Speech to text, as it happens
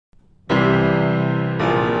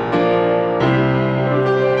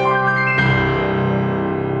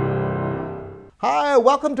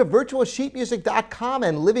welcome to virtualsheetmusic.com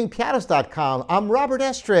and livingpianos.com. I'm Robert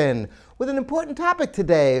Estrin with an important topic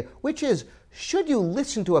today, which is, should you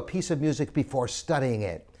listen to a piece of music before studying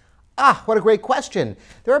it? What a great question.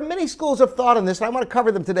 There are many schools of thought on this, and I want to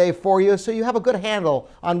cover them today for you so you have a good handle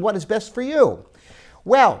on what is best for you.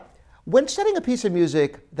 Well, when studying a piece of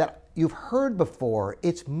music that you've heard before,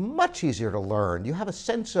 it's much easier to learn. You have a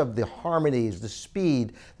sense of the harmonies, the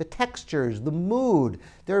speed, the textures, the mood.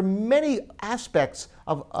 There are many aspects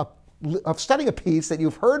of studying a piece that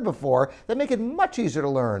you've heard before that make it much easier to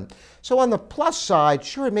learn. So on the plus side,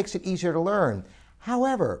 sure, it makes it easier to learn.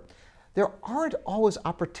 However, there aren't always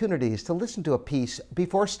opportunities to listen to a piece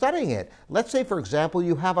before studying it. Let's say, for example,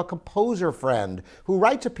 you have a composer friend who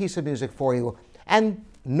writes a piece of music for you and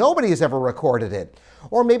nobody has ever recorded it.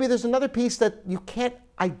 Or maybe there's another piece that you can't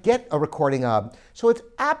get a recording of. So it's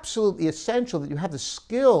absolutely essential that you have the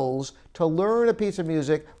skills to learn a piece of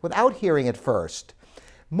music without hearing it first.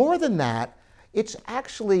 More than that, it's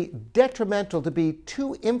actually detrimental to be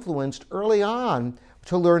too influenced early on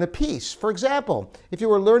to learn a piece. For example, if you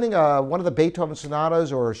were learning one of the Beethoven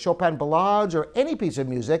sonatas or Chopin ballades or any piece of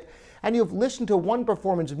music, and you've listened to one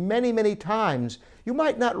performance many, many times, you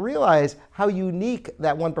might not realize how unique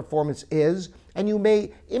that one performance is, and you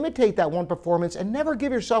may imitate that one performance and never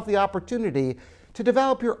give yourself the opportunity to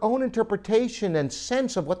develop your own interpretation and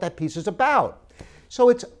sense of what that piece is about. So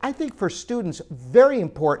it's, I think, for students, very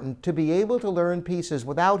important to be able to learn pieces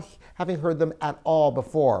without having heard them at all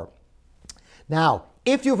before. Now,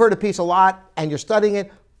 if you've heard a piece a lot and you're studying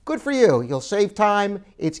it, good for you. You'll save time.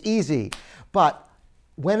 It's easy. But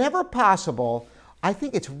whenever possible, I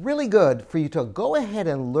think it's really good for you to go ahead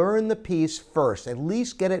and learn the piece first, at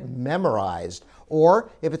least get it memorized, or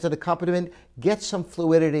if it's an accompaniment, get some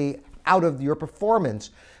fluidity out of your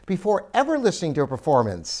performance before ever listening to a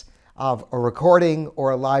performance of a recording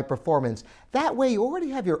or a live performance. That way you already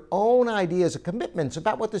have your own ideas and commitments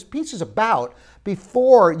about what this piece is about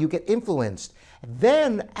before you get influenced.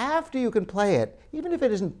 Then, after you can play it, even if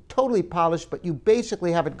it isn't totally polished, but you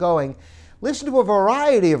basically have it going, listen to a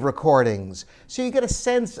variety of recordings so you get a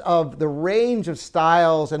sense of the range of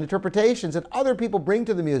styles and interpretations that other people bring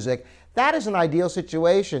to the music. That is an ideal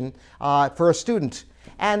situation for a student.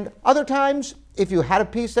 And other times, if you had a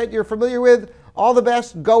piece that you're familiar with, all the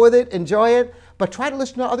best, go with it, enjoy it, but try to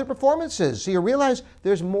listen to other performances so you realize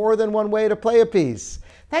there's more than one way to play a piece.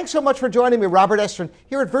 Thanks so much for joining me, Robert Estrin,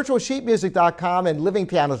 here at virtualsheetmusic.com and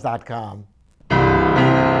livingpianos.com.